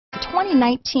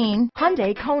2019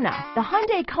 Hyundai Kona. The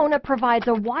Hyundai Kona provides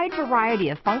a wide variety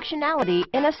of functionality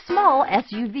in a small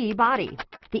SUV body.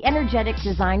 The energetic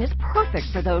design is perfect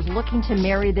for those looking to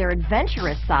marry their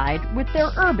adventurous side with their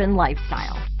urban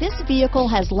lifestyle. This vehicle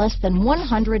has less than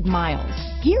 100 miles.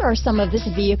 Here are some of this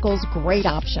vehicle's great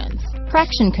options: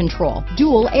 traction control,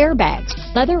 dual airbags,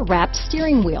 leather-wrapped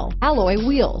steering wheel, alloy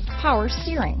wheels, power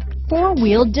steering,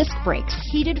 four-wheel disc brakes,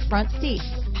 heated front seats,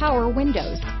 power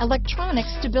windows, electronic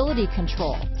stability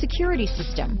control, security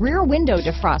system, rear window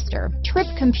defroster, trip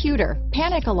computer,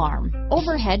 panic alarm,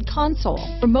 overhead console,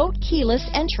 remote keyless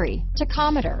entry,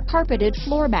 tachometer, carpeted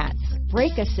floor mats,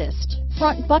 brake assist,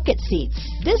 front bucket seats.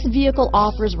 This vehicle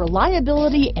offers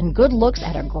reliability and good looks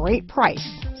at a great price.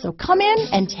 So come in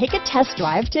and take a test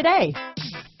drive today.